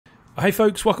Hey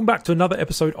folks, welcome back to another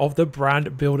episode of the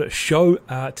Brand Builder Show.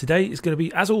 Today is going to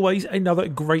be, as always, another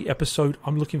great episode.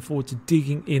 I'm looking forward to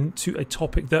digging into a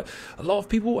topic that a lot of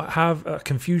people have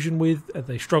confusion with.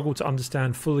 They struggle to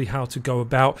understand fully how to go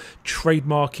about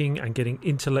trademarking and getting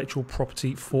intellectual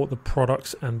property for the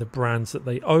products and the brands that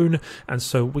they own. And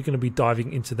so we're going to be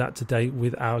diving into that today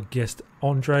with our guest,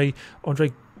 Andrei.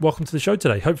 Andrei, welcome to the show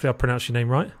today. Hopefully I pronounced your name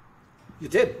right. You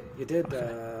did.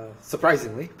 Okay.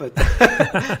 Surprisingly, but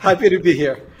happy to be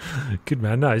here. Good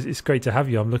man. No, it's great to have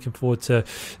you. I'm looking forward to,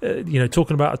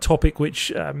 talking about a topic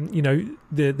which,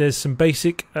 there's some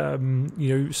basic,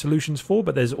 solutions for,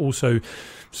 but there's also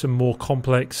some more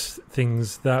complex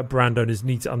things that brand owners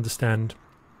need to understand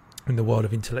in the world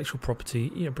of intellectual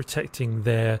property, protecting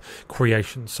their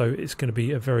creation. So it's going to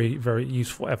be a very, very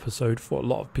useful episode for a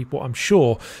lot of people, I'm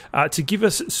sure. To give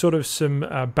us sort of some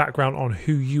background on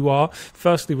who you are,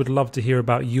 firstly, we'd love to hear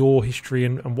about your history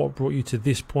and what brought you to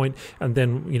this point. And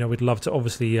then, we'd love to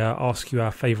obviously ask you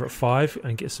our favorite 5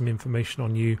 and get some information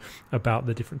on you about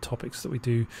the different topics that we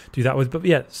do that with. But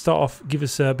yeah, start off, give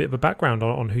us a bit of a background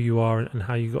on who you are and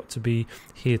how you got to be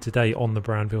here today on the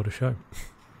Brand Builder Show.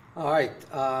 All right.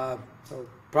 So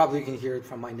probably you can hear it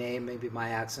from my name, maybe my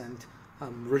accent.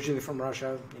 I'm originally from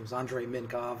Russia. My name's Andrei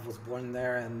Mincov. Was born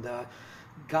there and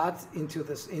got into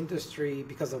this industry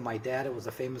because of my dad. It was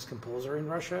a famous composer in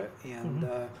Russia, and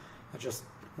I just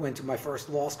went to my first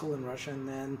law school in Russia, and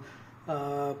then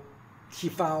he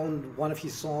found one of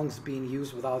his songs being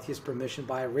used without his permission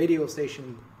by a radio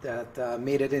station that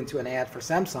made it into an ad for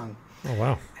Samsung. Oh,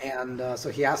 wow. And so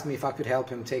he asked me if I could help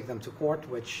him take them to court,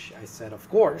 which I said, of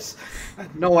course. I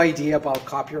had no idea about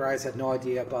copyrights, had no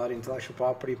idea about intellectual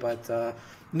property, but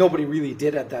nobody really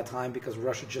did at that time because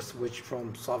Russia just switched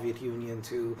from Soviet Union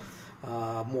to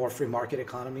more free market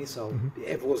economy. So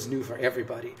it was new for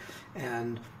everybody.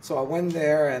 And so I went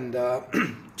there, and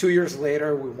 2 years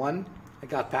later, we won. I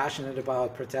got passionate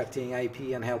about protecting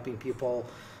IP and helping people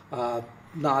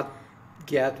not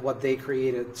get what they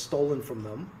created stolen from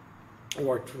them. I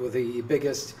worked with the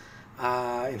biggest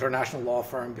international law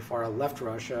firm before I left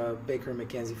Russia, Baker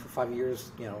McKenzie, for 5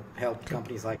 years. Helped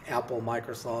companies like Apple,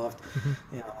 Microsoft,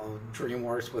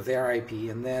 DreamWorks with their IP.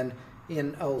 And then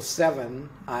in 2007,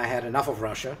 I had enough of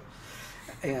Russia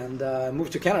and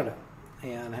moved to Canada.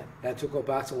 And had to go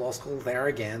back to law school there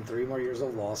again, 3 more years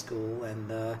of law school.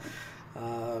 And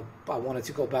I wanted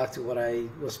to go back to what I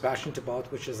was passionate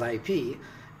about, which is IP.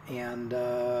 And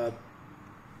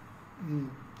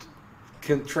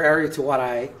contrary to what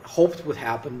I hoped would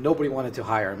happen, nobody wanted to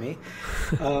hire me.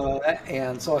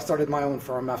 And so I started my own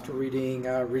firm after reading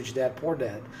Rich Dad, Poor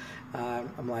Dad.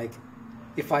 I'm like,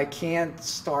 if I can't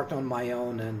start on my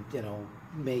own and,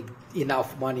 make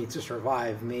enough money to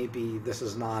survive, maybe this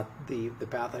is not the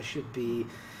path I should be,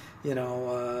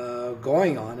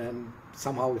 going on. And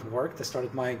somehow it worked. I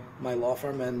started my law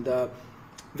firm, and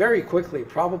very quickly,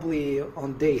 probably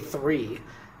on day 3,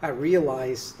 I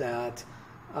realized that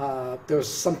there's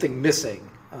something missing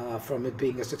from it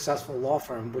being a successful law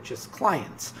firm, which is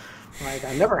clients. Right?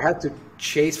 I never had to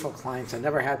chase for clients. I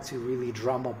never had to really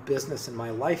drum up business in my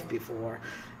life before.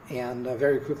 And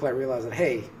very quickly I realized that,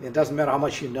 hey, it doesn't matter how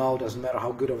much you know, it doesn't matter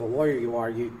how good of a lawyer you are,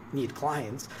 you need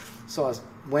clients. So I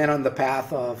went on the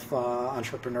path of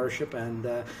entrepreneurship, and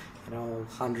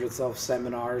hundreds of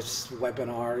seminars,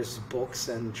 webinars, books,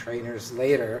 and trainers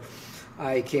later,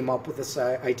 I came up with this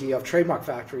idea of Trademark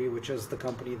Factory, which is the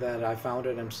company that I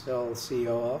founded and I'm still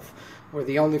CEO of. We're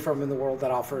the only firm in the world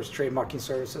that offers trademarking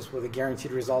services with a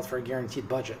guaranteed result for a guaranteed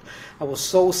budget. I was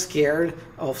so scared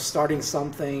of starting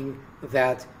something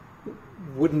that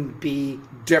wouldn't be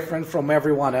different from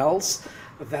everyone else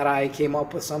that I came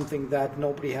up with something that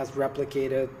nobody has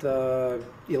replicated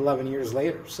 11 years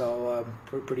later. So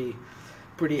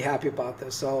pretty happy about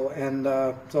this. So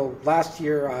last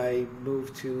year I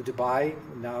moved to Dubai.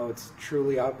 Now it's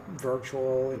truly a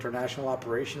virtual international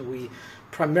operation. We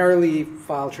primarily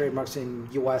file trademarks in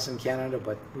US and Canada,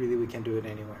 but really we can do it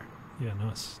anywhere. Yeah,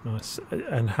 nice.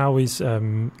 And how is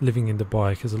living in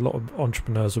Dubai? Because a lot of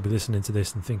entrepreneurs will be listening to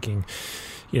this and thinking,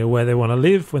 where they want to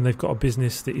live when they've got a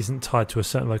business that isn't tied to a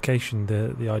certain location.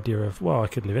 The idea of, well, I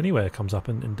could live anywhere comes up,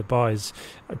 and Dubai is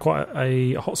quite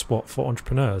a hotspot for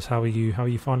entrepreneurs. How are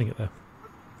you finding it there?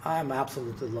 I'm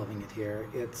absolutely loving it here.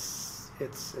 It's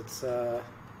a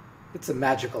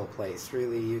magical place,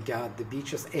 really. You got the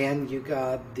beaches and you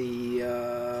got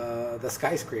the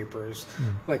skyscrapers,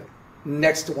 like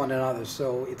next to one another.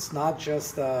 So it's not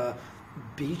just a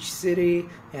beach city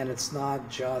and it's not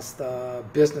just a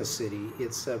business city.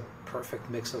 It's a perfect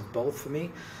mix of both for me.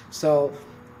 So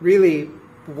really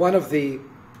one of the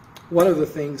one of the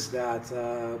things that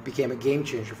became a game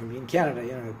changer for me in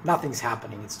Canada, nothing's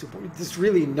happening. There's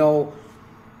really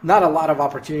not a lot of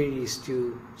opportunities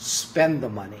to spend the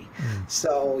money.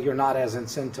 So you're not as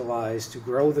incentivized to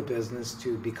grow the business,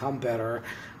 to become better,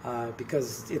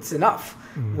 because it's enough.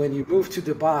 When you move to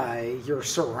Dubai, you're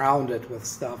surrounded with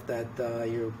stuff that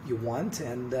you want,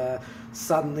 and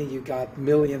suddenly you got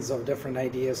millions of different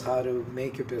ideas how to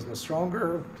make your business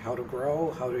stronger, how to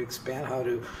grow, how to expand, how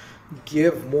to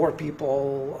give more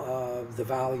people the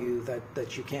value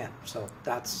that you can. So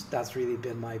that's really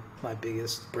been my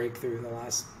biggest breakthrough in the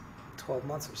last 12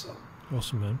 months or so.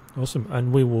 Awesome, man. Awesome.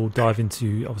 And we will dive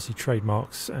into obviously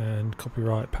trademarks and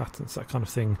copyright, patents, that kind of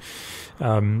thing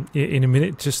in a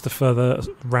minute, just to further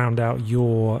round out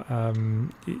your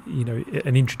an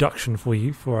introduction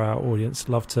for our audience.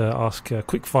 Love to ask a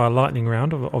quick fire lightning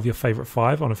round of your favorite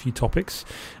 5 on a few topics.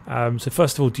 So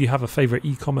first of all, do you have a favorite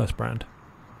e-commerce brand?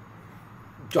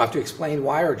 Do I have to explain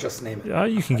why, or just name it?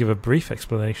 You can give a brief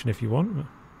explanation if you want.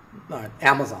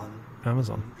 Amazon.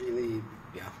 Really,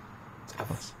 yeah.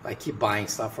 I keep buying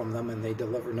stuff from them, and they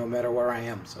deliver no matter where I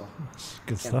am. So that's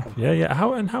good stuff. Complain. Yeah.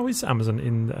 How is Amazon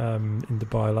in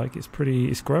Dubai? Like,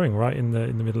 it's growing, right, in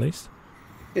the Middle East.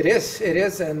 It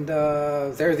is, and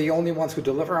they're the only ones who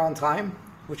deliver on time,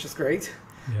 which is great.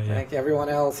 Yeah. I think everyone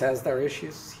else has their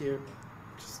issues here.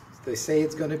 They say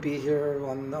it's going to be here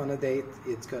on a date.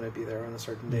 It's going to be there on a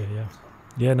certain date.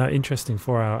 Yeah. No, interesting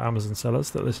for our Amazon sellers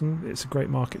that listen. It's a great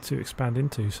market to expand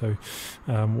into. So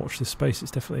watch this space. It's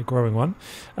definitely a growing one.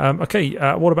 Okay.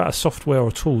 What about a software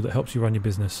or tool that helps you run your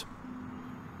business?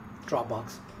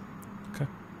 Dropbox. Okay.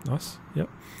 Nice. Yep.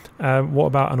 What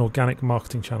about an organic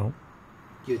marketing channel?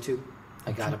 YouTube.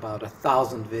 I got about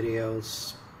 1,000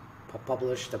 videos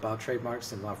published about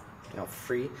trademarks and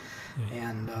free,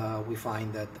 and we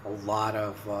find that a lot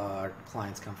of our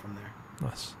clients come from there.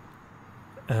 Nice.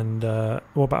 And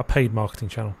what about a paid marketing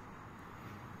channel?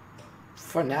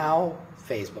 For now,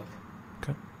 Facebook.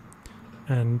 Okay.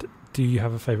 And do you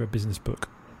have a favorite business book?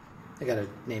 I got to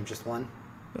name just one.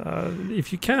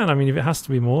 If you can. I mean, if it has to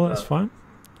be more, that's fine.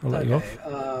 I'll let you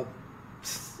off.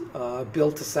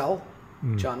 Build to Sell.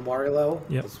 John Warrilow.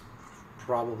 Yep. Was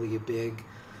probably a big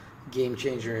game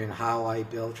changer in how I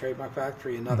build Trademark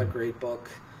Factory. Another great book.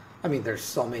 I mean, there's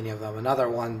so many of them. Another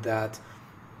one that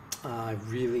I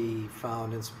really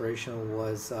found inspirational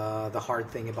was The Hard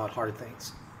Thing About Hard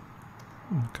Things.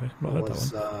 Okay, well,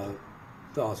 that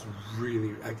was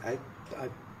really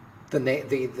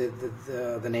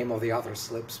the name of the author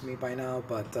slips me by now,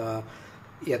 but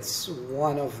it's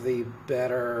one of the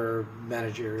better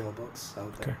managerial books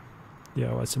out there. Okay.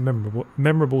 Yeah, well, it's a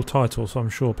memorable title, so I'm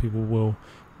sure people will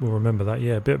remember that.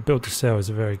 Yeah, Build to Sell is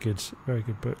a very good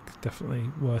book. Definitely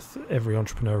worth every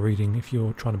entrepreneur reading if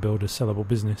you're trying to build a sellable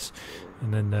business.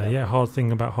 And then Hard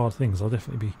Thing About Hard Things. I'll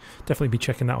definitely be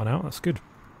checking that one out. That's good.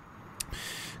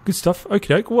 Good stuff.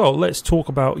 Okay, well, let's talk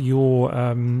about your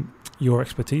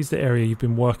expertise, the area you've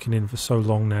been working in for so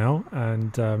long now,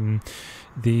 and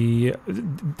the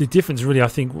difference really, I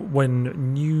think,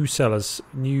 when new sellers,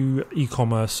 new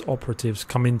e-commerce operatives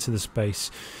come into the space,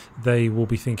 they will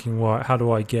be thinking, well, how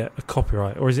do I get a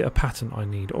copyright, or is it a patent I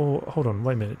need, or hold on,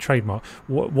 wait a minute, trademark,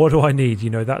 what do I need?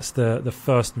 That's the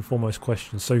first and foremost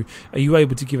question. So are you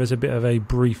able to give us a bit of a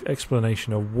brief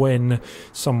explanation of when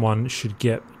someone should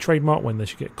get trademark, when they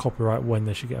should get copyright, when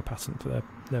they should get a patent for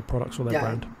their products or their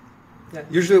brand? Yeah.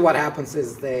 Usually what happens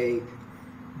is they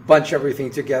bunch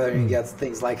everything together and get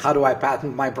things like, how do I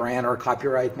patent my brand or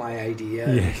copyright my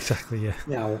idea? Yeah, exactly.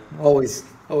 Yeah.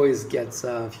 Always gets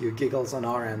a few giggles on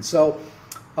our end. So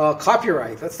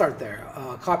copyright, let's start there.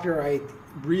 Copyright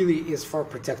really is for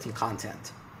protecting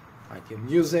content, right? Your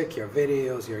music, your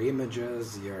videos, your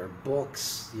images, your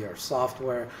books, your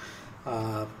software,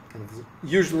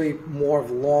 usually more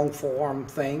of long form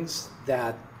things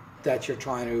that you're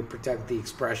trying to protect the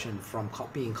expression from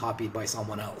being copied by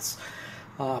someone else.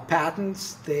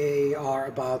 Patents, they are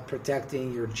about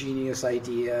protecting your genius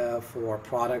idea for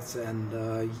products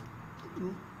and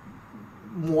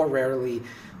more rarely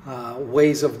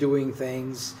ways of doing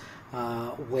things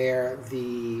where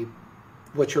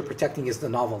what you're protecting is the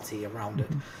novelty around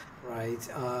it, right?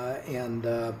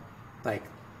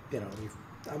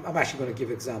 I'm actually going to give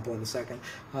an example in a second.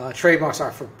 Trademarks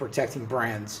are for protecting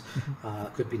brands.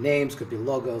 Could be names, could be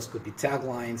logos, could be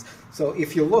taglines. So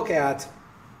if you look at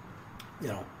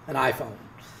an iPhone,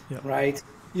 right?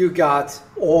 You got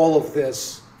all of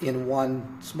this in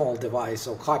one small device.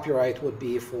 So copyright would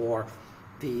be for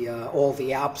all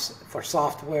the apps, for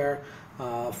software,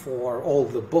 for all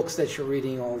the books that you're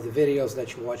reading, all the videos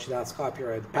that you watch. That's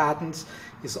copyright. Patents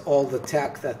is all the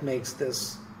tech that makes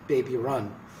this baby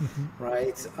run.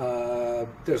 right?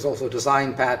 There's also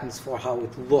design patents for how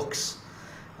it looks.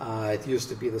 It used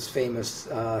to be this famous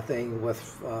thing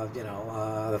with,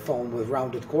 the phone with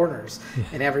rounded corners,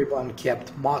 and everyone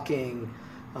kept mocking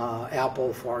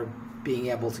Apple for being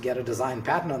able to get a design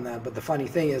patent on that. But the funny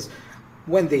thing is,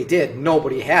 when they did,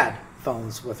 nobody had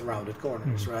phones with rounded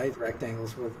corners, right?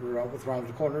 Rectangles with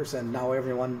rounded corners, and now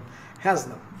everyone has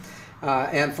them.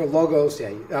 And for logos,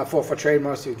 for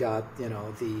trademarks, you've got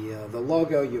the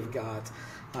logo, you've got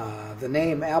the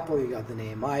name Apple, you got the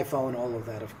name iPhone. All of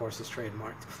that, of course, is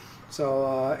trademarked.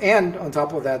 So, and on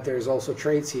top of that, there's also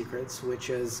trade secrets, which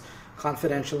is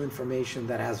confidential information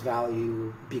that has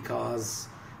value because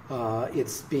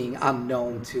it's being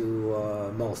unknown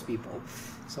to most people.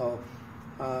 So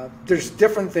there's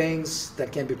different things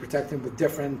that can be protected with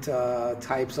different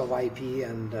types of IP,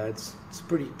 and it's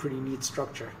pretty neat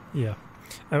structure. Yeah.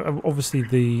 Obviously,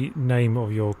 the name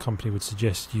of your company would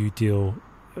suggest you deal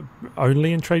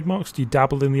only in trademarks. Do you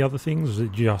dabble in the other things, or is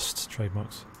it just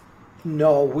trademarks?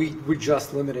 No, we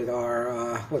just limited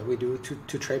our what we do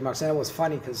to trademarks, and it was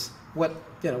funny because when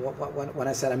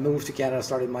I said I moved to Canada,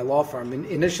 started my law firm,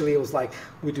 initially it was like,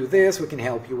 we do this, we can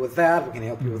help you with that, we can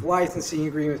help you with licensing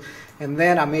agreements, and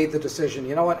then I made the decision,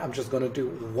 you know what, I'm just going to do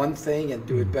one thing and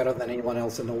do it better than anyone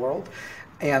else in the world.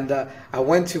 And I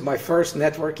went to my first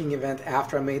networking event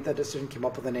after I made that decision, came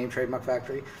up with the name Trademark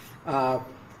Factory.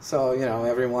 So,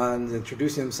 everyone's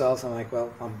introducing themselves. I'm like,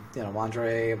 well, I'm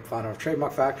Andrei, I'm founder of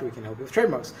Trademark Factory. We can help you with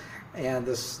trademarks. And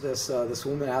this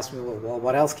woman asked me, well,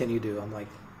 what else can you do? I'm like,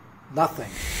 nothing.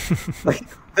 Like,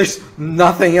 there's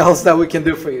nothing else that we can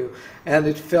do for you. And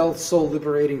it felt so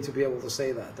liberating to be able to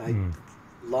say that. I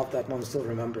love that moment, still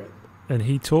remember it. And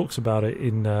he talks about it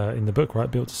in the book, right?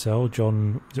 Built to Sell.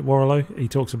 John, is it Warrillow? He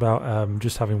talks about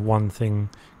just having one thing,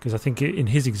 because I think in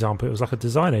his example it was like a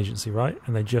design agency, right?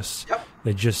 And they just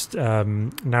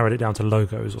narrowed it down to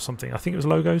logos or something. I think it was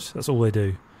logos. That's all they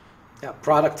do. Yeah,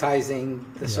 productizing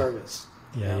the service.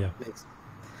 Yeah.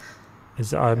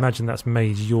 I imagine that's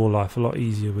made your life a lot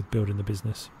easier with building the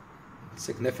business.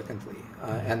 Significantly.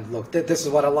 And look, this is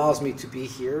what allows me to be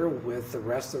here with the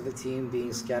rest of the team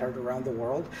being scattered around the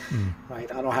world,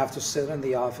 right? I don't have to sit in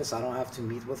the office. I don't have to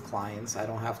meet with clients. I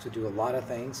don't have to do a lot of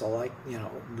things. So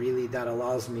really that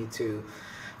allows me to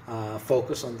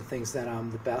focus on the things that I'm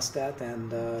the best at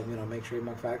and, make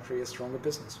Trademark Factory a stronger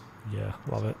business. Yeah,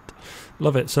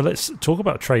 love it. So let's talk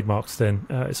about trademarks then.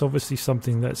 It's obviously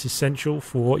something that's essential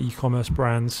for e-commerce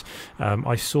brands.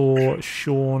 I saw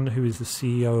Sean, who is the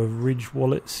CEO of Ridge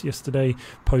Wallets, yesterday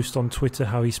post on Twitter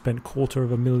how he spent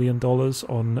 $250,000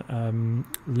 on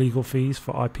legal fees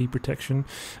for IP protection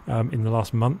in the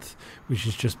last month, which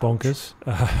is just bonkers.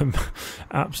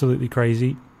 Absolutely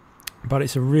crazy. But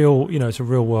it's a real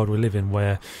world we live in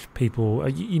where people,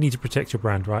 you need to protect your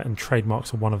brand, right? And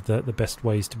trademarks are one of the best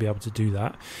ways to be able to do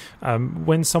that.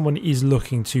 When someone is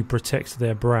looking to protect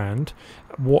their brand,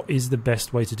 what is the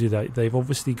best way to do that? They've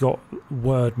obviously got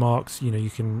word marks. You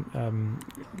can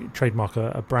trademark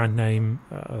a brand name,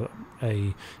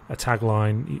 a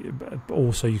tagline.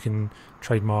 Also, you can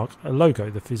trademark a logo,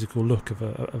 the physical look of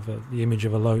the image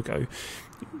of a logo.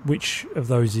 Which of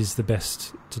those is the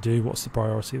best to do? What's the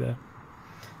priority there?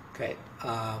 Okay,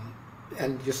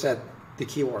 and you said the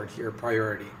keyword here,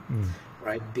 priority,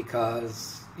 right?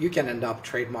 Because you can end up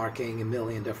trademarking a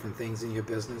million different things in your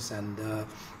business, and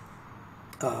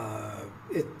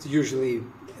it usually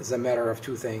is a matter of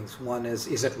two things. One is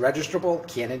it registrable?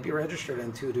 Can it be registered?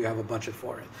 And two, do you have a budget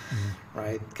for it,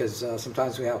 right? Because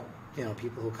sometimes we have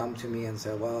people who come to me and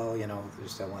say, well,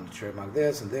 I want to trademark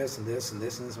this and this and this and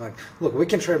this and this. I'm like, look, we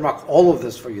can trademark all of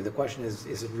this for you. The question is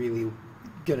it really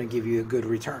going to give you a good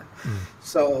return?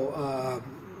 So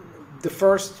the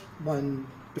first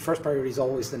priority is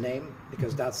always the name,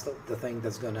 because that's the thing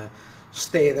that's going to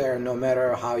stay there no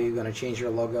matter how you're going to change your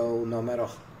logo, no matter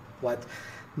what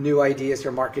new ideas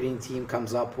your marketing team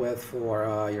comes up with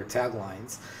for your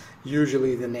taglines.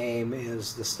 Usually the name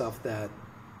is the stuff that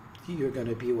you're going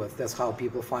to be with. That's how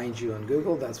people find you on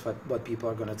Google. That's what people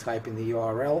are going to type in the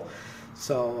URL.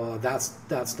 So that's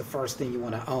the first thing you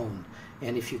want to own.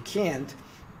 And if you can't,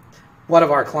 one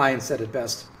of our clients said it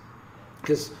best,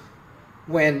 because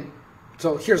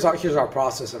here's our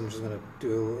process. I'm just going to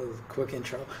do a quick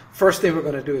intro. First thing we're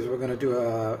going to do is we're going to do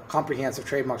a comprehensive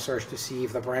trademark search to see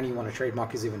if the brand you want to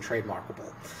trademark is even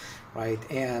trademarkable, right?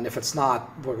 And if it's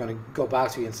not, we're going to go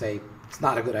back to you and say it's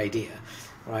not a good idea,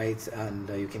 right? And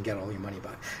you can get all your money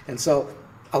back. And so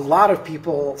a lot of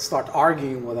people start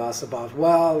arguing with us about,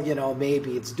 well,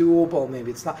 maybe it's doable,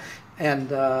 maybe it's not. And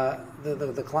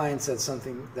the client said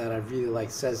something that I really like.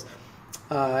 Says,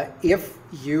 if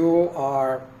you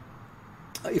are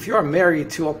if you are married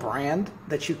to a brand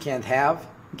that you can't have,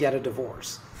 get a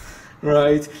divorce.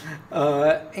 Right.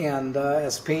 And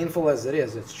as painful as it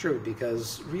is, it's true,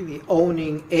 because really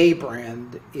owning a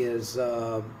brand is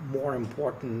more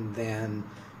important than,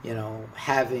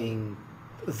 having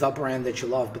the brand that you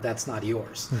love, but that's not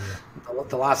yours. Mm-hmm.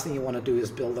 The last thing you want to do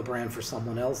is build a brand for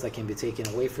someone else that can be taken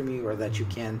away from you, or that you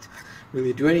can't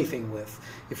really do anything with.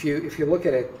 If you look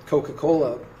at it,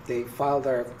 Coca-Cola, they filed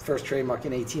their first trademark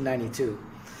in 1892.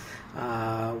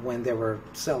 When they were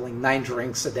selling 9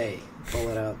 drinks a day, call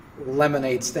it a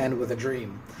lemonade stand with a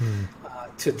dream.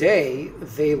 Today,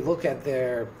 they look at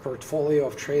their portfolio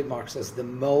of trademarks as the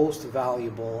most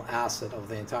valuable asset of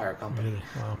the entire company. Really?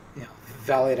 Wow.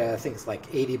 Valued at, I think it's like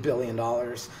 $80 billion.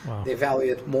 Wow. They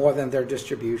value it more than their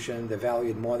distribution. They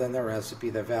value it more than their recipe.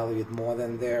 They value it more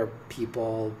than their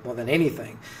people, more than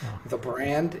anything. Wow. The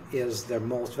brand is their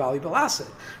most valuable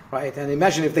asset, right? And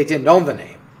imagine if they didn't own the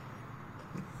name.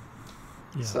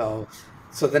 Yeah.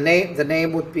 So the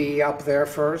name would be up there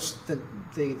first. Then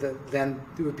there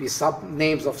would be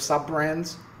names of sub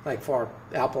brands. Like for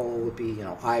Apple, it would be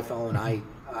iPhone,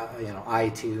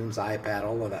 iTunes, iPad,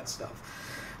 all of that stuff.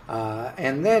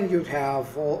 And then you'd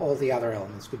have all the other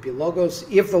elements. Would be logos.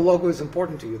 If the logo is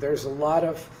important to you, there's a lot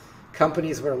of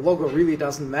companies where logo really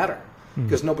doesn't matter,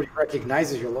 because nobody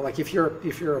recognizes your logo. Like if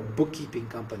you're a bookkeeping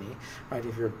company, right?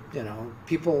 If you're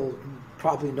people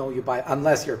probably know you by,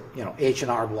 unless you're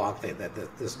H&R Block,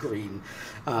 this green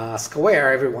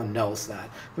square, everyone knows that.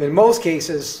 But in most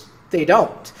cases, they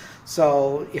don't.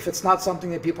 So if it's not something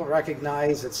that people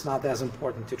recognize, it's not as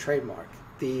important to trademark.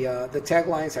 The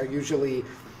taglines are usually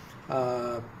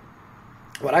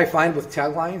what I find with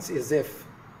taglines is if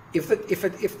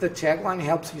the tagline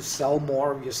helps you sell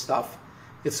more of your stuff,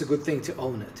 it's a good thing to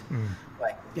own it.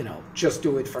 Like, just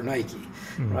do it for Nike,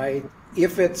 right?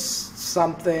 If it's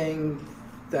something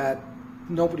that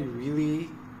nobody really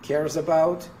cares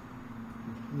about,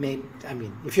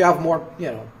 if you have more,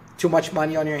 too much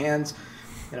money on your hands,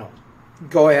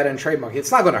 go ahead and trademark it.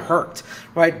 It's not going to hurt,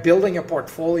 right? Building a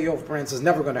portfolio of brands is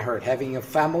never going to hurt. Having a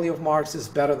family of marks is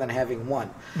better than having one.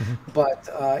 But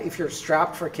if you're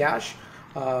strapped for cash,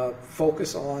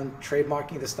 focus on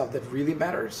trademarking the stuff that really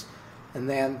matters, and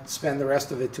then spend the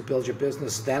rest of it to build your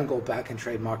business, then go back and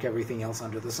trademark everything else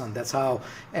under the sun. That's how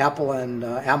Apple and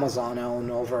Amazon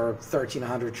own over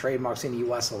 1,300 trademarks in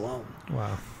the US alone.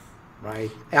 Wow.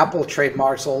 Right? Apple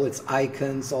trademarks all its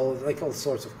icons, all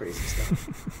sorts of crazy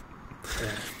stuff.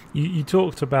 Yeah. You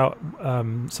talked about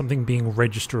something being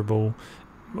registerable.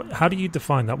 How do you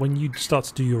define that when you start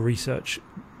to do your research?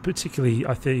 Particularly,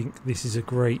 I think this is a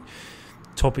great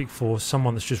topic for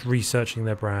someone that's just researching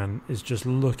their brand, is just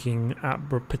looking at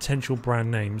potential brand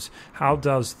names. How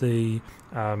does the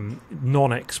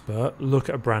non-expert look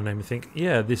at a brand name and think,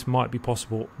 yeah, this might be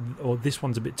possible, or this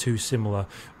one's a bit too similar?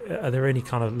 Are there any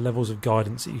kind of levels of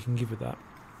guidance that you can give with that?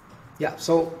 Yeah,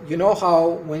 so how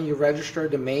when you register a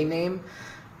domain name,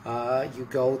 you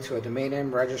go to a domain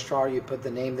name registrar, you put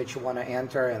the name that you want to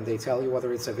enter, and they tell you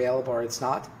whether it's available or it's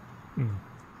not.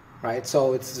 Right?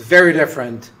 So it's very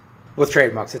different with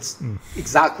trademarks. It's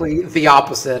exactly the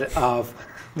opposite of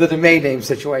the domain name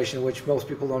situation, which most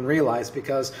people don't realize,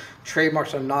 because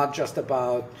trademarks are not just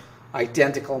about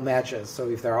identical matches. So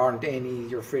if there aren't any,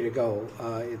 you're free to go.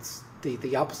 It's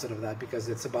the opposite of that, because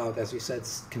it's about, as you said,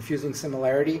 confusing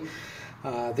similarity.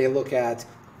 They look at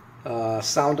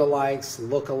sound-alikes,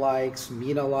 look-alikes,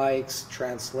 mean-alikes,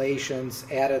 translations,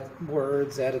 added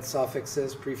words, added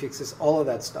suffixes, prefixes, all of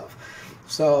that stuff.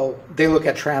 So they look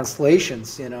at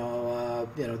translations,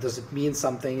 does it mean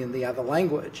something in the other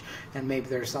language? And maybe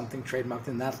there's something trademarked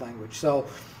in that language. So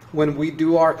when we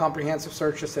do our comprehensive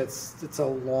searches, it's a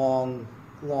long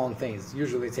thing.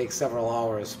 Usually it takes several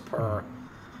hours per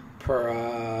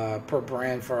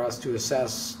brand for us to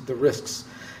assess the risks.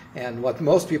 And what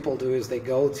most people do is they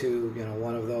go to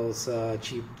one of those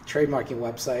cheap trademarking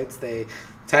websites. They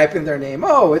type in their name.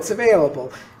 Oh, it's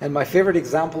available. And my favorite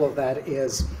example of that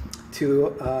is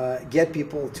to get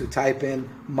people to type in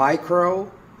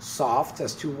Microsoft,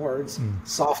 as 2 words,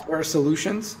 software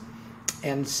solutions,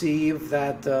 and see if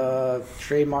that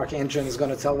trademark engine is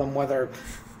going to tell them whether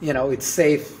it's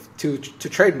safe to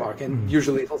trademark. And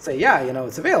usually it'll say, yeah,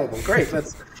 it's available. Great.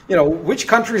 Let's, which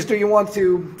countries do you want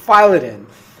to file it in?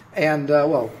 And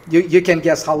well, you can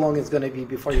guess how long it's going to be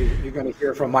before you're going to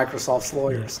hear from Microsoft's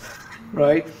lawyers. Yeah.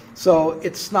 Right? So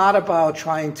it's not about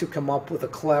trying to come up with a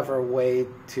clever way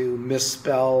to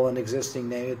misspell an existing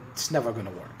name. It's never going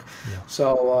to work. Yeah.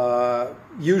 So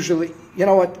usually,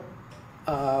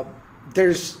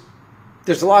 there's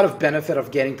a lot of benefit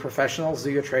of getting professionals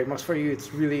do your trademarks for you.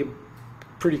 It's really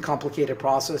pretty complicated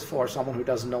process for someone who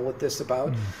doesn't know what this is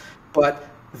about. But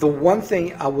the one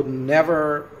thing I would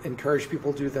never encourage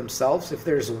people to do themselves, if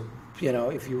there's,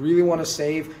 if you really want to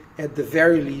save, at the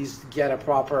very least, get a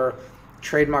proper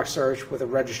trademark search with a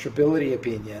registrability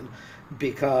opinion,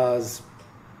 because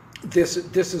this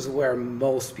is where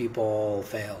most people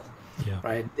fail,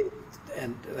 right?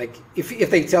 And like if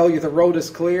they tell you the road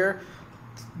is clear,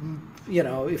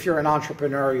 if you're an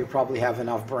entrepreneur, you probably have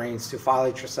enough brains to file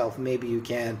it yourself. Maybe you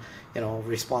can,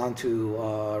 respond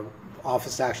to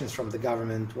office actions from the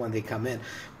government when they come in.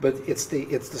 But it's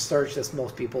the search that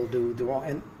most people do wrong.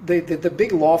 And the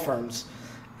big law firms,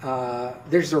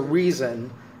 there's a reason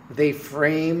they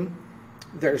frame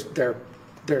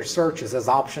their searches as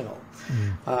optional.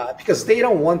 Because they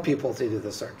don't want people to do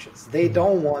the searches. They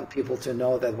don't want people to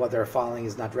know that what they're filing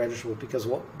is not registrable,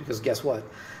 because guess what?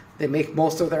 They make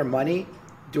most of their money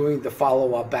doing the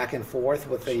follow-up back and forth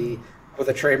with the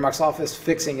trademarks office,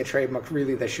 fixing a trademark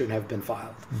really that shouldn't have been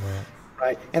filed.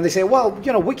 Right? And they say, well,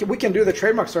 we can do the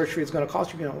trademark search for you. It's going to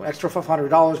cost you, extra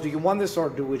 $500. Do you want this, or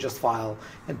do we just file?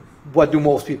 And what do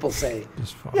most people say?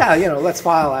 Yeah, let's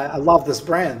file. I love this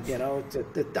brand.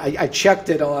 I checked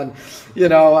it on,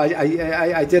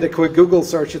 I did a quick Google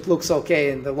search. It looks okay,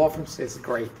 and the law firm says it's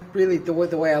great. Really, the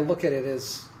way I look at it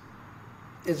is,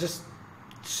 it's just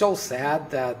so sad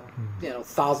that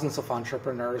thousands of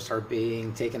entrepreneurs are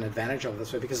being taken advantage of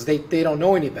this way because they don't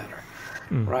know any better.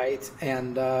 Right.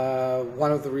 And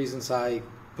one of the reasons I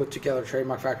put together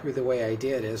Trademark Factory the way I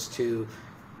did is to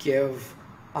give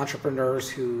entrepreneurs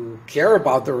who care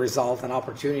about the result an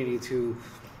opportunity to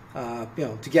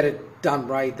get it done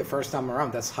right the first time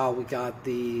around. That's how we got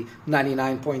the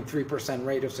 99.3%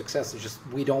 rate of success. It's just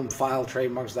we don't file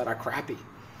trademarks that are crappy.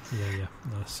 Yeah,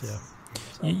 nice, yeah.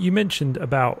 So. You mentioned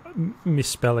about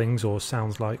misspellings, or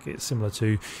sounds like it's similar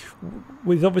to,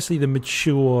 with obviously the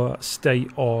mature state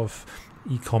of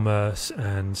e-commerce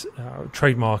and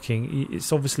trademarking,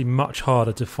 it's obviously much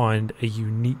harder to find a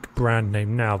unique brand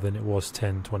name now than it was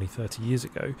 10, 20, 30 years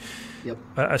ago. Yep.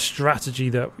 A strategy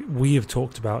that we have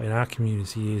talked about in our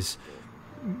community is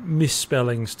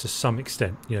misspellings to some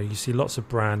extent. You see lots of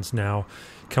brands now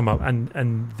come up,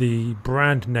 and the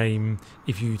brand name,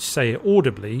 if you say it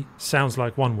audibly, sounds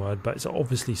like one word, but it's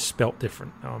obviously spelt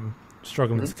different.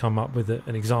 Struggling to come up with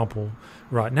an example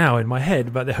right now in my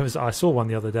head, but I saw one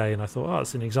the other day and I thought,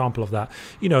 it's an example of that.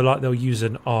 Like they'll use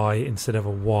an I instead of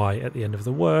a Y at the end of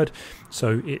the word,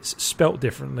 so it's spelt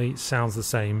differently, it sounds the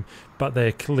same, but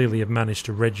they clearly have managed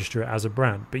to register it as a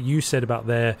brand. But you said about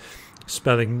their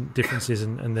spelling differences,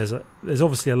 and there's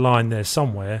obviously a line there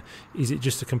somewhere. Is it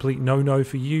just a complete no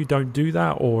for you? Don't do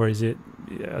that, or is it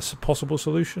a possible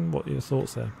solution? What are your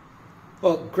thoughts there?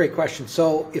 Well, great question.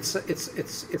 So it's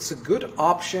a good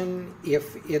option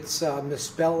if it's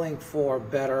misspelling for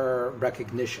better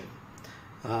recognition.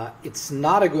 It's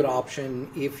not a good option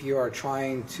if you are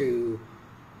trying to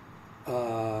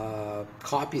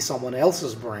copy someone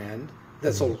else's brand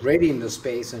that's already in the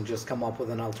space and just come up with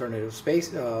an alternative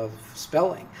space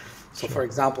spelling. So, for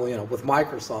example, with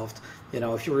Microsoft,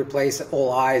 if you replace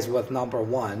all I's with number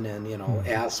 1 and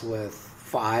S with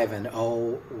 5 and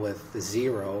O with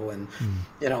 0 and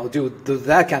do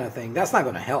that kind of thing, that's not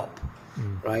going to help,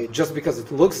 right? Just because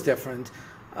it looks different,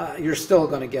 you're still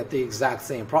going to get the exact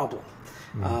same problem.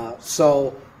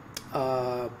 So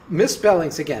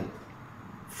misspellings, again,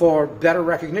 for better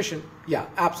recognition, yeah,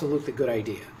 absolutely good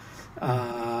idea.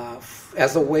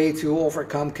 As a way to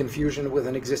overcome confusion with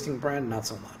an existing brand, not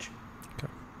so much. Okay.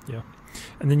 Yeah.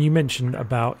 And then you mentioned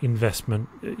about investment.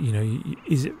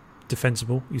 Is it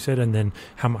defensible, you said, and then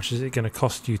how much is it going to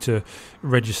cost you to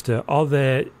register? Are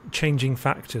there changing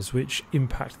factors which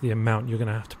impact the amount you're going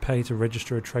to have to pay to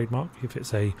register a trademark? If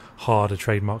it's a harder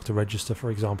trademark to register, for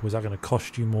example, is that going to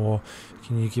cost you more?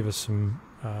 Can you give us some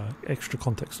extra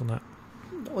context on that?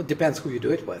 Well, it depends who you do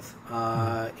it with.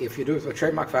 If you do it with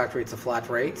Trademark Factory, it's a flat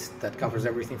rate that covers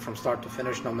everything from start to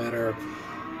finish, no matter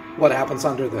what happens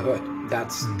under the hood.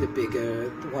 That's the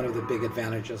one of the big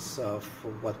advantages of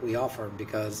what we offer,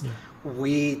 because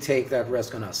we take that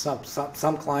risk on us.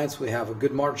 Some clients we have a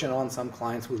good margin on, some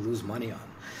clients we lose money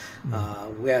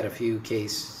on. We had a few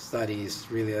case studies,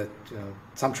 really,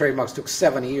 some trademarks took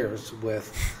 7 years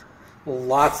with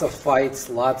lots of fights,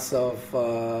 lots of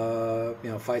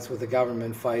fights with the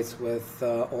government, fights with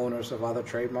owners of other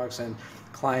trademarks, and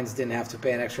clients didn't have to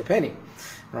pay an extra penny,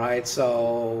 right?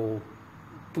 So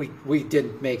we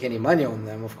didn't make any money on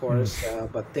them, of course,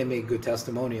 but they made good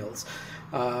testimonials.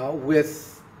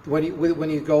 When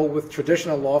you go with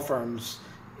traditional law firms,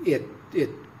 it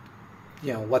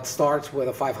what starts with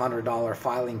a $500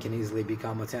 filing can easily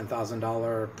become a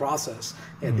 $10,000 process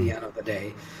at the end of the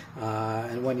day.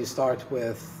 And when you start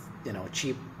with,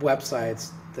 cheap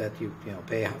websites that you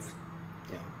pay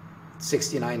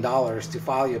 $69 to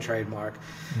file your trademark,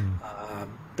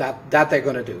 that they're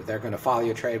going to do. They're going to file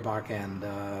your trademark, and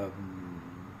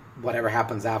whatever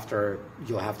happens after,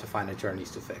 you'll have to find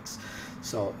attorneys to fix.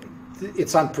 So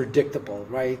it's unpredictable,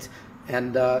 right?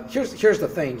 And here's the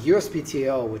thing: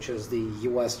 USPTO, which is the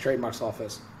U.S. Trademarks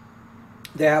Office,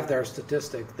 they have their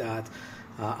statistic that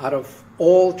out of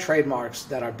all trademarks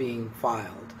that are being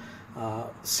filed,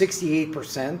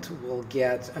 68% will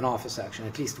get an office action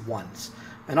at least once.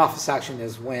 An office action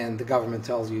is when the government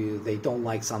tells you they don't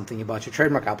like something about your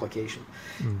trademark application.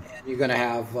 And you're going to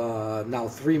have now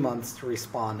 3 months to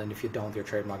respond, and if you don't, your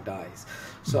trademark dies.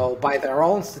 So by their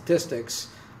own statistics,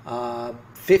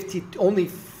 only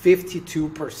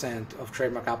 52% of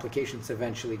trademark applications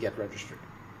eventually get registered,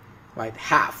 right?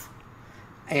 Half.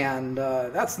 And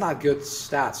that's not good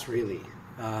stats, really,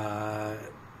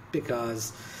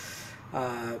 because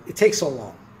it takes so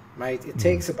long. Right, it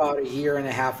takes about a year and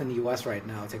a half in the U.S. right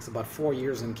now. It takes about 4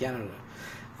 years in Canada.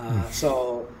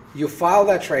 So you file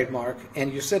that trademark,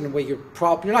 and you sit and wait. You're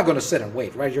not going to sit and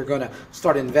wait, right? You're going to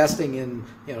start investing in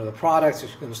the products.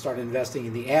 You're going to start investing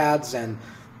in the ads, and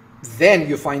then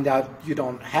you find out you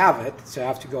don't have it, so you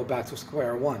have to go back to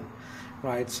square one,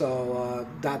 right? So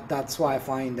that's why I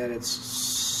find that it's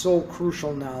so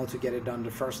crucial now to get it done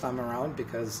the first time around,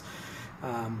 because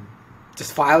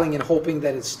just filing and hoping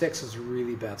that it sticks is a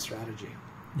really bad strategy.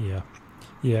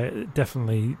 Yeah,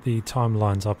 definitely. The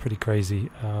timelines are pretty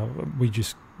crazy. We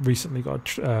just recently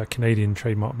got a Canadian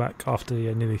trademark back after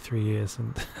nearly 3 years,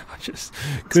 and I just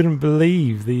couldn't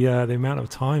believe the amount of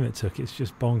time it took. It's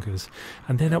just bonkers.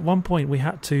 And then at one point we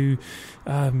had to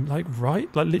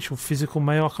write literal physical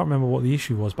mail. I can't remember what the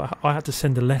issue was, but I had to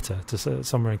send a letter to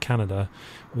somewhere in Canada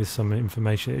with some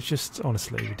information. It's just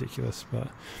honestly ridiculous. But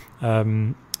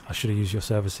I should have used your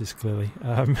services, clearly.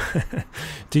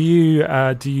 Do you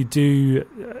do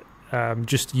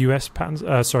just US patents?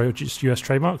 Just US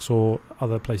trademarks, or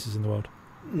other places in the world?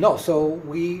 No. So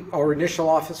our initial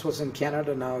office was in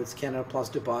Canada. Now it's Canada plus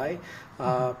Dubai.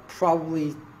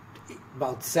 Probably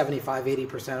about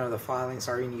 75-80% of the filings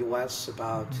are in US.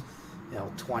 About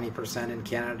 20% in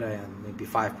Canada, and maybe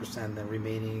 5%. The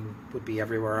remaining would be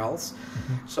everywhere else.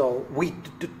 So we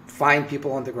find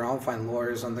people on the ground, find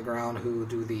lawyers on the ground who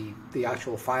do the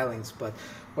actual filings. But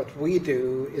what we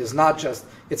do is not just,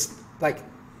 it's like,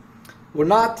 we're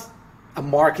not a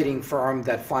marketing firm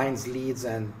that finds leads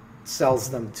and sells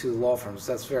them to law firms.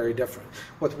 That's very different.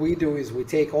 What we do is we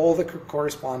take all the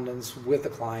correspondence with the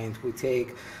client, we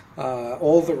take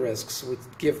all the risks, we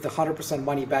give the 100%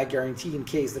 money back guarantee in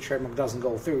case the trademark doesn't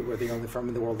go through. We're the only firm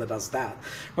in the world that does that.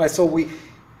 Right? So we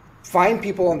find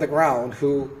people on the ground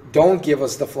who don't give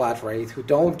us the flat rate, who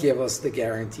don't give us the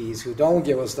guarantees, who don't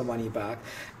give us the money back,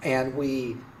 and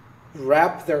we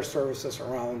wrap their services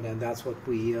around, and that's what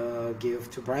we give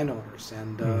to brand owners.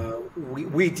 And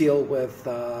we deal with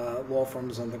law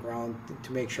firms on the ground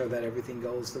to make sure that everything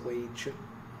goes the way it should.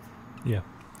 Yeah.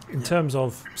 In terms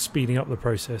of speeding up the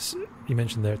process, you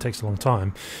mentioned there it takes a long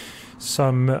time.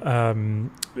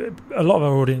 A lot of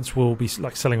our audience will be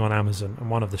selling on Amazon, and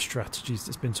one of the strategies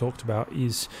that's been talked about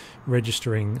is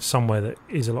registering somewhere that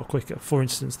is a lot quicker. For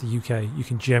instance, the UK, you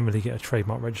can generally get a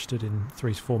trademark registered in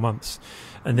 3 to 4 months,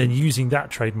 and then using that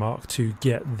trademark to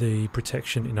get the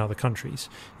protection in other countries.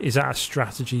 Is that a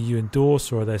strategy you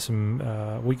endorse, or are there some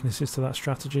weaknesses to that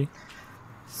strategy?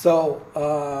 So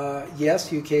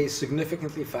yes, UK is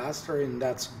significantly faster, and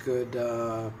that's good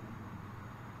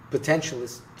potential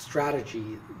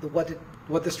strategy.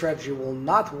 What the strategy will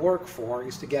not work for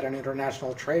is to get an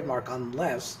international trademark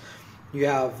unless you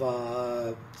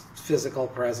have physical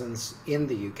presence in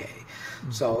the UK.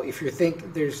 So if you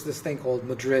think, there's this thing called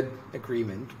Madrid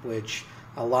Agreement, which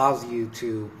allows you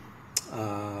to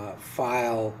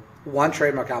file one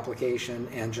trademark application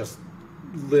and just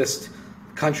list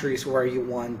countries where you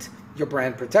want your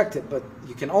brand protected, but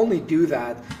you can only do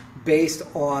that based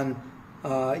on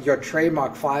your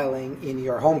trademark filing in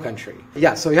your home country.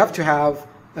 Yeah, so you have to have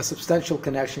a substantial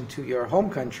connection to your home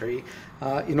country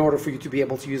in order for you to be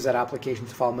able to use that application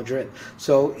to file Madrid.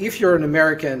 So if you're an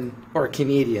American or a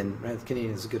Canadian, right,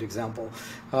 Canadian is a good example,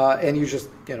 and you just,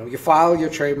 you file your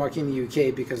trademark in the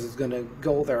UK because it's going to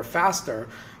go there faster,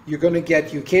 you're going to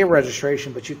get UK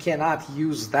registration, but you cannot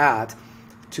use that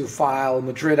to file a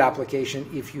Madrid application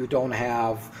if you don't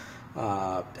have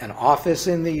an office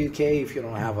in the UK, if you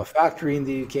don't have a factory in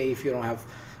the UK, if you don't have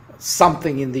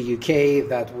something in the UK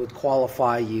that would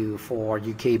qualify you for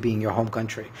UK being your home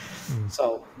country.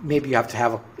 So maybe you have to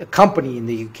have a company in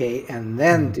the UK and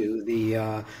then do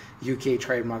the UK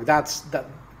trademark.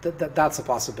 That's a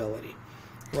possibility,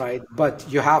 right? But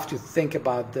you have to think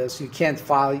about this. You can't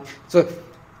file. So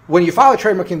when you file a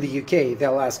trademark in the UK,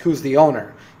 they'll ask who's the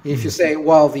owner. If you say,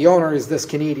 well, the owner is this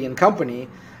Canadian company,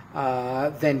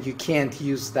 then you can't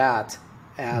use that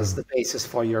as the basis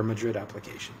for your Madrid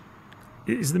application.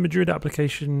 Is the Madrid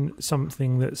application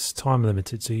something that's time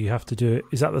limited? So you have to do it.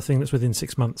 Is that the thing that's within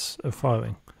 6 months of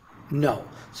filing? No.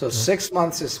 So 6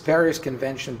 months is Paris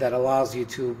Convention that allows you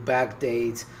to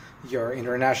backdate your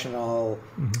international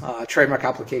trademark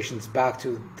applications back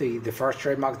to the first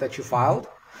trademark that you filed.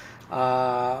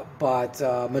 But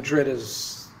Madrid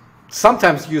is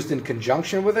sometimes used in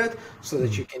conjunction with it so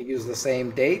that you can use the same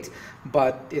date.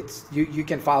 But it's you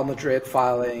can file Madrid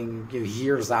filing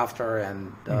years after,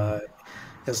 and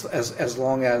as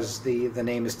long as the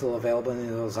name is still available in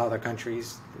those other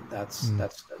countries, that's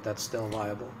still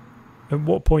viable. At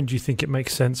what point do you think it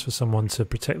makes sense for someone to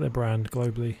protect their brand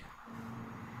globally?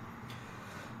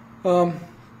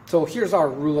 So here's our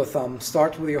rule of thumb: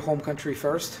 start with your home country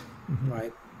first,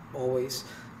 right? Always.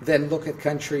 Then look at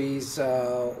countries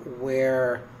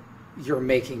where you're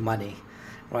making money,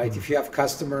 right? If you have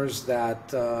customers that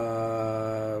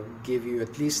give you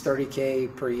at least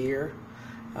 $30K per year,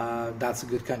 that's a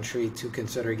good country to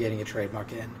consider getting a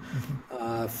trademark in.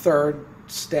 Third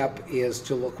step is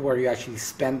to look where you actually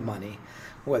spend money,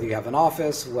 whether you have an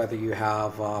office, whether you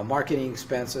have marketing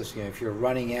expenses. If you're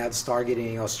running ads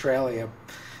targeting Australia,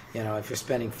 if you're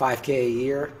spending $5K a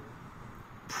year,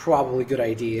 probably a good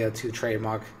idea to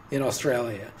trademark in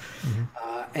Australia.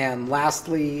 And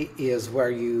lastly is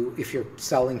if you're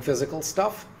selling physical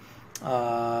stuff,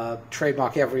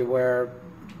 trademark everywhere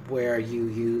where you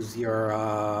use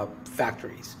your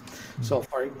factories. So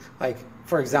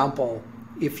for example,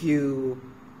 if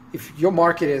your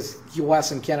market is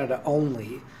US and Canada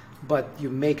only, but you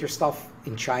make your stuff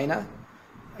in China,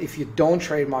 if you don't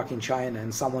trademark in China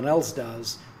and someone else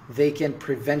does, they can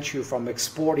prevent you from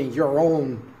exporting your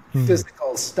own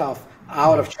physical stuff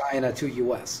out of China to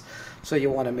US. So you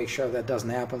want to make sure that doesn't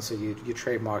happen. So you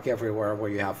trademark everywhere where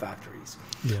you have factories.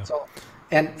 Yeah. So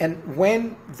and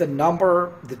when the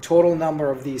total number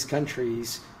of these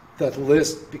countries, that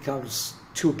list becomes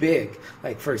too big.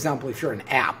 Like for example, if you're an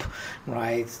app,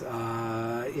 right?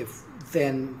 If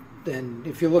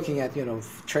you're looking at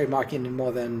trademarking in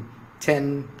more than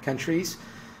 10 countries,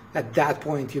 at that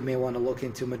point you may want to look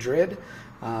into Madrid.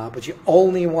 But you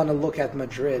only want to look at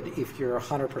Madrid if you're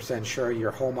 100% sure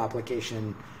your home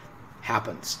application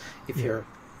happens.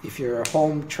 If your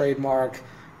home trademark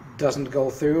doesn't go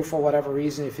through for whatever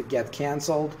reason, if it gets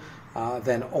canceled,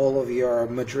 then all of your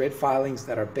Madrid filings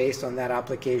that are based on that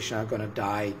application are going to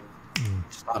die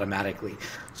just automatically.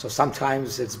 So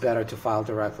sometimes it's better to file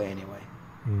directly anyway.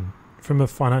 From a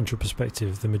financial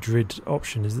perspective, the Madrid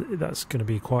option that's going to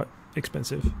be quite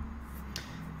expensive.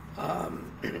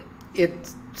 It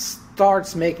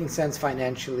starts making sense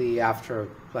financially after,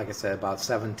 like I said, about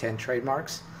 7-10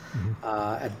 trademarks.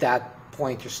 At that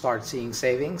point, you start seeing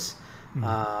savings.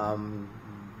 Not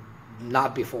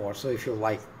before. So if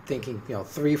you're thinking,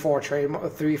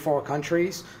 3-4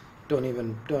 countries, don't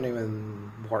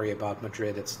even worry about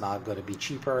Madrid. It's not going to be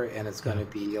cheaper, and it's going to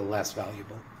be less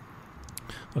valuable.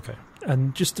 Okay.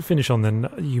 And just to finish on then,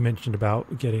 you mentioned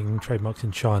about getting trademarks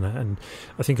in China, and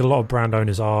I think a lot of brand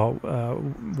owners are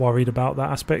worried about that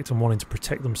aspect and wanting to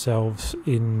protect themselves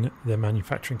in their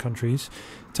manufacturing countries.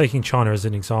 Taking China as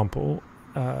an example,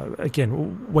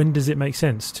 again, when does it make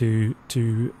sense to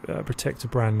protect a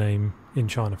brand name in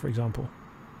China, for example?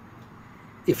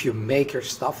 If you make your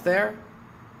stuff there,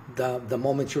 the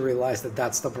moment you realize that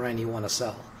that's the brand you want to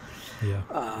sell.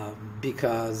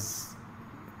 Because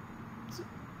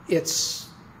it's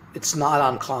not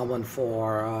uncommon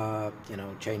for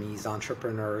Chinese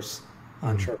entrepreneurs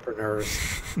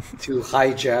to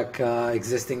hijack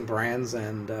existing brands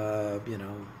and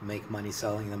make money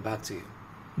selling them back to you.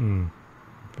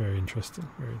 Very interesting.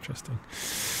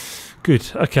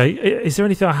 Good. Okay. Is there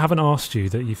anything I haven't asked you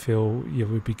that you feel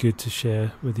would be good to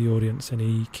share with the audience?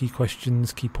 Any key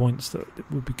questions, key points that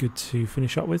would be good to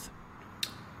finish up with?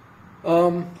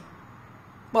 Well,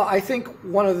 I think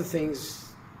one of the things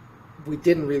we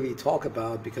didn't really talk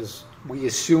about because we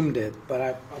assumed it, but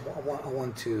I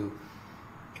want to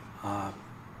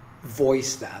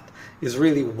voice that, is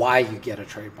really why you get a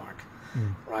trademark,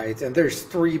 right? And there's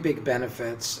 3 big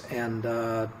benefits, and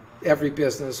every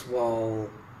business will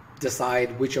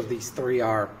decide which of these 3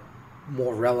 are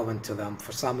more relevant to them.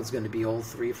 For some, it's going to be all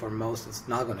three. For most, it's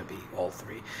not going to be all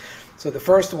three. So the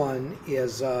first one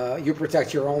is you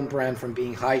protect your own brand from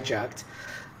being hijacked.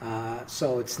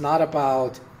 So it's not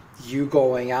about you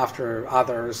going after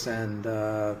others and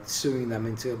suing them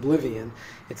into oblivion.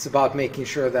 It's about making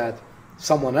sure that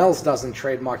someone else doesn't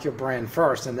trademark your brand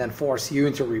first and then force you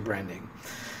into rebranding.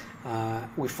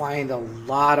 We find a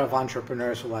lot of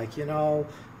entrepreneurs who are like,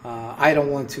 I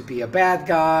don't want to be a bad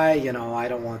guy, I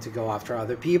don't want to go after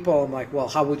other people. I'm like, well,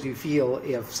 how would you feel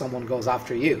if someone goes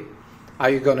after you? Are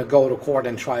you going to go to court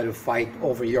and try to fight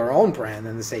over your own brand?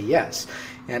 And they say yes.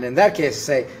 And in that case,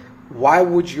 say, why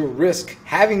would you risk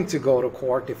having to go to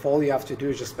court if all you have to do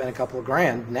is just spend a couple of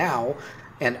grand now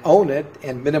and own it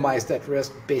and minimize that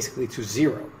risk basically to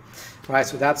zero, right?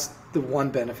 So that's the one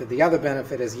benefit. The other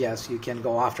benefit is, yes, you can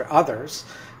go after others.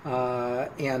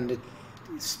 And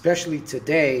especially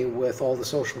today with all the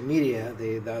social media,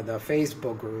 the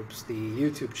Facebook groups, the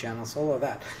YouTube channels, all of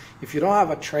that. If you don't have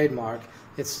a trademark,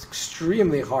 it's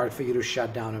extremely hard for you to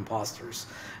shut down imposters.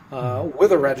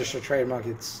 With a registered trademark,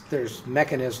 there's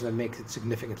mechanisms that make it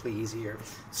significantly easier.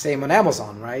 Same on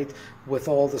Amazon, right? With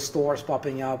all the stores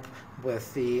popping up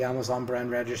with the Amazon brand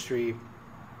registry,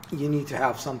 you need to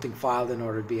have something filed in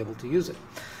order to be able to use it.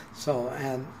 So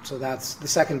that's the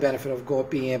second benefit of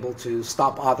being able to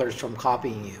stop others from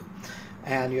copying you.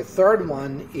 And your third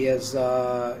one is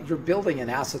you're building an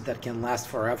asset that can last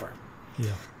forever.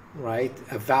 Yeah. Right?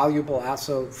 A valuable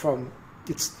asset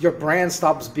your brand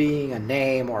stops being a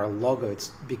name or a logo.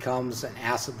 It becomes an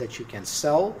asset that you can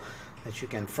sell, that you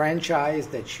can franchise,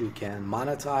 that you can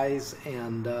monetize,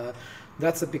 and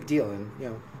that's a big deal. And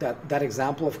that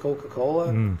example of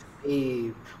Coca-Cola,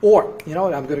 or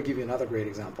I'm going to give you another great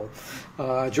example.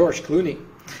 George Clooney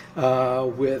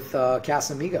with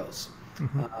Casamigos.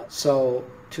 Mm-hmm. So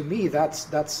to me,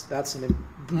 that's a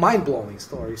mind-blowing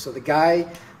story. So the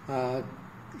guy.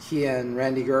 He and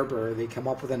Randy Gerber, they come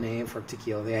up with a name for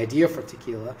tequila, the idea for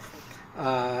tequila.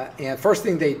 And first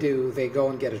thing they do, they go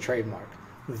and get a trademark.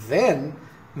 Then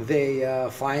they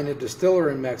find a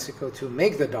distiller in Mexico to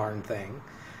make the darn thing.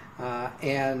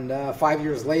 And 5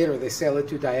 years later, they sell it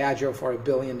to Diageo for $1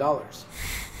 billion.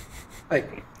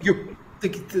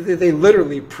 They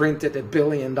literally printed $1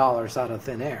 billion out of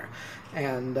thin air.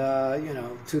 And,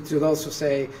 to those who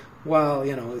say, well,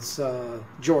 it's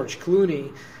George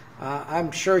Clooney, I'm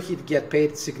sure he'd get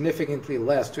paid significantly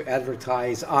less to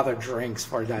advertise other drinks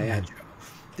for Diageo.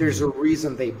 There's a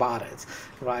reason they bought it,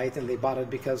 right? And they bought it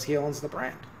because he owns the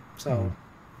brand. So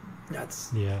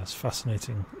it's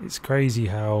fascinating. It's crazy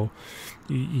how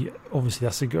you obviously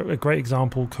that's a great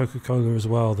example. Coca-Cola as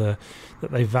well. That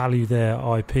they value their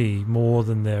IP more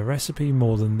than their recipe,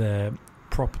 more than their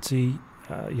property.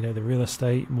 The real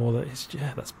estate more.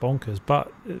 That's bonkers,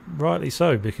 but rightly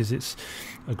so, because it's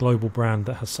a global brand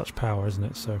that has such power, isn't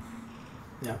it? So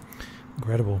yeah,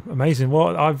 incredible, amazing.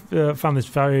 Well, I've found this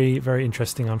very, very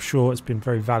interesting. I'm sure it's been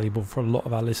very valuable for a lot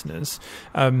of our listeners.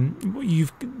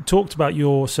 You've talked about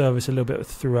your service a little bit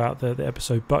throughout the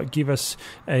episode, but give us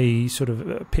a sort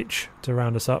of pitch to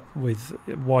round us up with.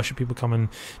 Why should people come and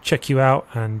check you out,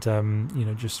 and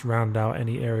just round out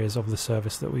any areas of the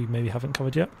service that we maybe haven't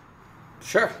covered yet?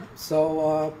 Sure.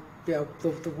 So,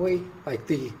 the way, like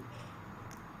the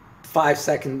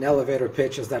 5-second elevator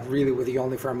pitch is that really we're the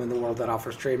only firm in the world that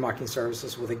offers trademarking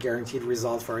services with a guaranteed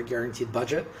result for a guaranteed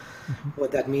budget. Mm-hmm.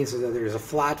 What that means is that there's a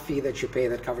flat fee that you pay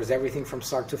that covers everything from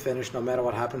start to finish, no matter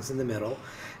what happens in the middle.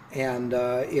 And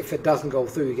if it doesn't go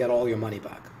through, you get all your money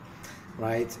back,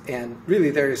 right? And really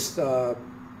there's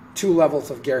two levels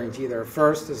of guarantee there.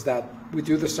 First is that we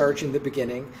do the search in the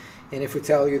beginning, and if we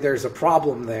tell you there's a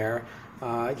problem there,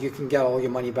 you can get all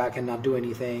your money back and not do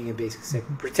anything and basically say,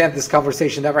 pretend this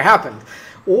conversation never happened.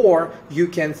 Or you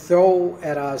can throw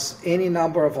at us any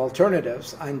number of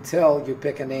alternatives until you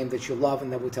pick a name that you love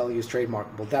and then we tell you is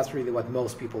trademarkable. That's really what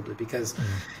most people do, because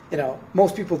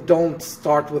most people don't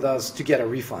start with us to get a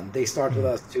refund. They start with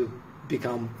us to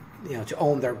become, to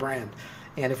own their brand.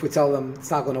 And if we tell them it's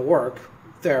not going to work,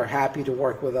 they're happy to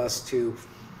work with us to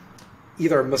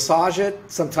either massage it.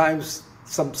 Sometimes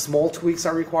some small tweaks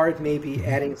are required, maybe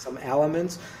adding some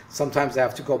elements. Sometimes they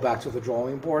have to go back to the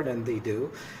drawing board, and they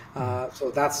do.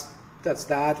 So that's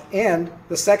that. And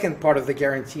the second part of the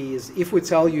guarantee is if we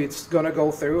tell you it's going to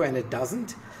go through and it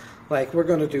doesn't, like we're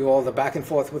going to do all the back and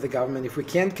forth with the government. If we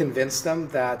can't convince them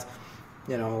that,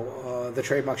 the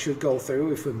trademark should go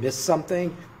through, if we miss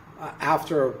something,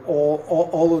 after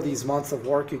all of these months of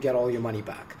work, you get all your money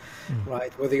back.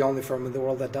 Right? We're the only firm in the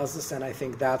world that does this, and I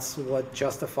think that's what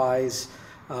justifies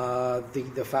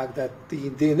The fact that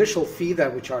the initial fee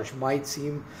that we charge might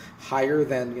seem higher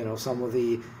than some of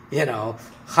the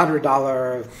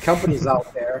 $100 companies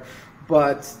out there,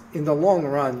 but in the long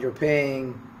run you're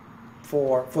paying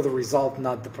for the result,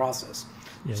 not the process.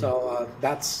 So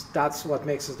that's what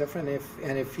makes us different.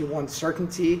 If you want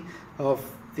certainty of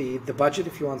the budget,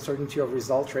 if you want certainty of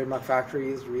result, Trademark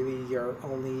Factory is really your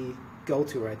only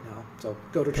go-to right now. So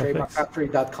go to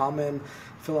trademarkfactory.com and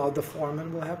fill out the form,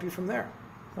 and we'll help you from there.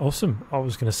 Awesome. I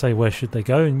was going to say, where should they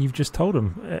go? And you've just told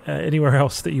them. Anywhere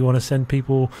else that you want to send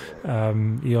people, you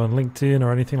on LinkedIn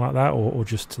or anything like that, or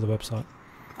just to the website?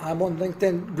 I'm on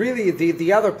LinkedIn. Really,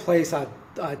 the other place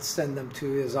I'd send them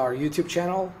to is our YouTube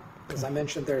channel. As I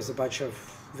mentioned, there's a bunch of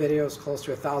videos, close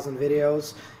to 1,000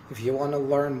 videos. If you want to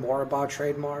learn more about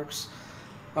trademarks,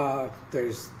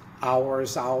 there's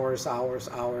hours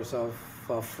of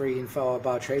free info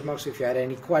about trademarks. If you had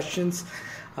any questions,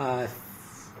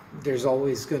 there's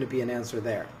always going to be an answer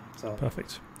there. So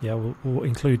perfect. Yeah, we'll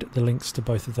include the links to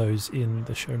both of those in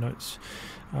the show notes.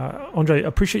 Andrei, I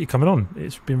appreciate you coming on.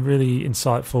 It's been really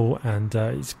insightful, and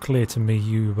it's clear to me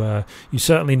you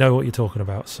certainly know what you're talking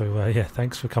about. So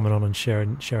thanks for coming on and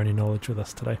sharing your knowledge with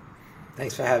us today.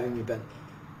 Thanks for having me, Ben.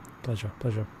 Pleasure.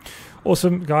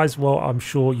 Awesome, guys. Well, I'm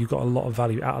sure you got a lot of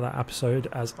value out of that episode,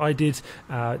 as I did.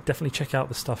 Definitely check out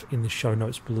the stuff in the show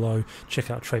notes below. Check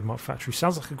out Trademark Factory.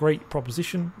 Sounds like a great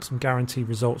proposition. Some guaranteed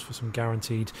results for some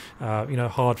guaranteed,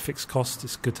 hard fixed costs.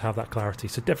 It's good to have that clarity.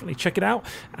 So definitely check it out,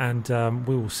 and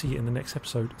we will see you in the next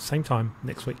episode, same time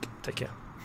next week. Take care.